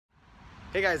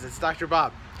Hey guys, it's Dr.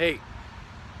 Bob. Hey,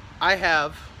 I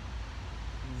have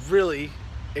really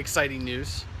exciting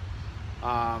news.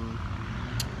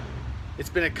 It's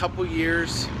been a couple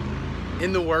years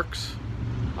in the works.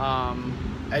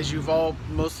 As you've all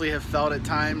mostly have felt at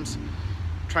times,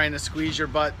 trying to squeeze your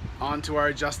butt onto our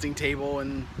adjusting table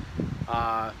and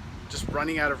just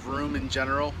running out of room in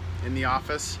general in the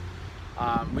office.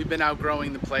 We've been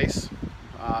outgrowing the place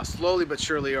slowly but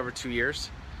surely over 2 years.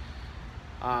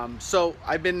 So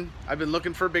I've been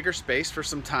looking for a bigger space for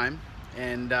some time,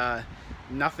 and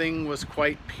nothing was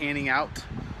quite panning out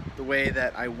the way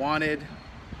that I wanted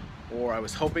or I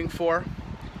was hoping for.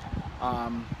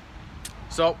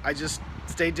 So I just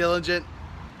stayed diligent,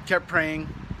 kept praying,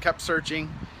 kept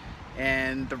searching,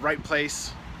 and the right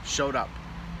place showed up.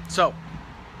 So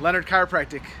Leonard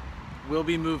Chiropractic will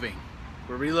be moving.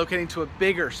 We're relocating to a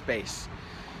bigger space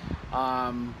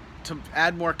to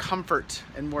add more comfort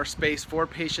and more space for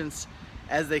patients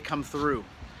as they come through.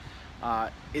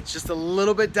 It's just a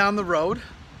little bit down the road.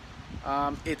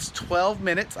 It's 12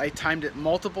 minutes. I timed it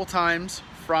multiple times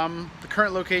from the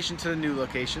current location to the new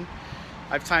location.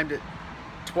 I've timed it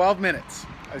 12 minutes.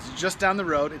 It's just down the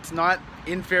road. It's not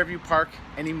in Fairview Park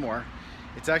anymore.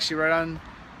 It's actually right on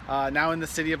now in the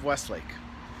city of Westlake.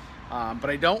 But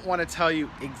I don't want to tell you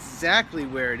exactly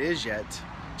where it is yet,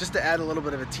 just to add a little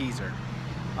bit of a teaser.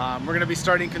 We're going to be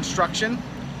starting construction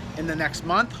in the next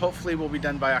month. Hopefully we'll be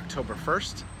done by October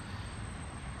 1st.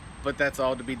 But that's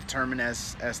all to be determined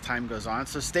as time goes on.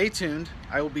 So stay tuned.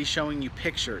 I will be showing you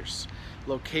pictures,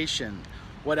 location,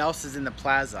 what else is in the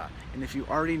plaza. And if you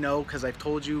already know, because I've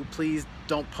told you, please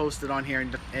don't post it on here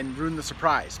and ruin the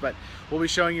surprise. But we'll be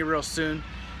showing you real soon.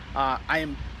 I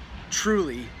am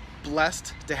truly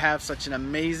blessed to have such an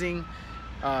amazing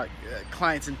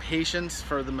clients and patients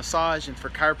for the massage and for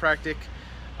chiropractic.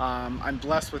 I'm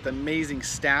blessed with amazing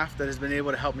staff that has been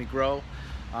able to help me grow.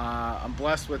 I'm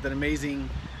blessed with an amazing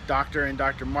doctor and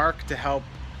Dr. Mark to help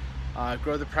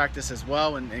grow the practice as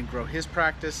well and grow his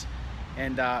practice.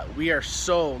 And we are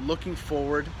so looking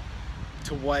forward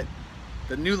to what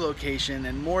the new location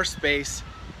and more space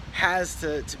has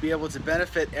to be able to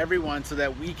benefit everyone so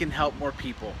that we can help more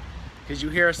people. Because you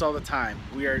hear us all the time,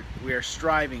 we are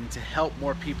striving to help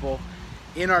more people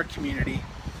in our community,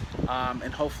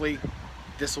 and hopefully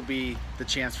this will be the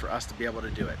chance for us to be able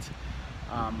to do it.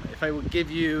 If I would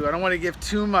give you, I don't want to give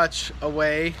too much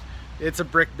away. It's a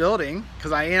brick building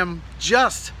because I am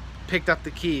just picked up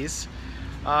the keys.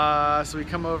 So we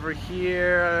come over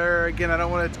here again. I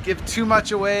don't want to give too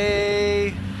much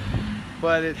away,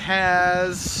 but it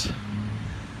has,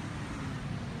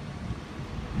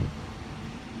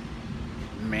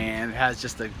 man, it has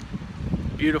just a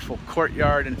beautiful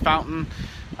courtyard and fountain.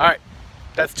 All right,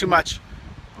 that's too much.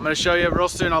 I'm going to show you real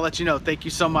soon. I'll let you know. Thank you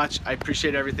so much. I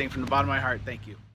appreciate everything from the bottom of my heart. Thank you.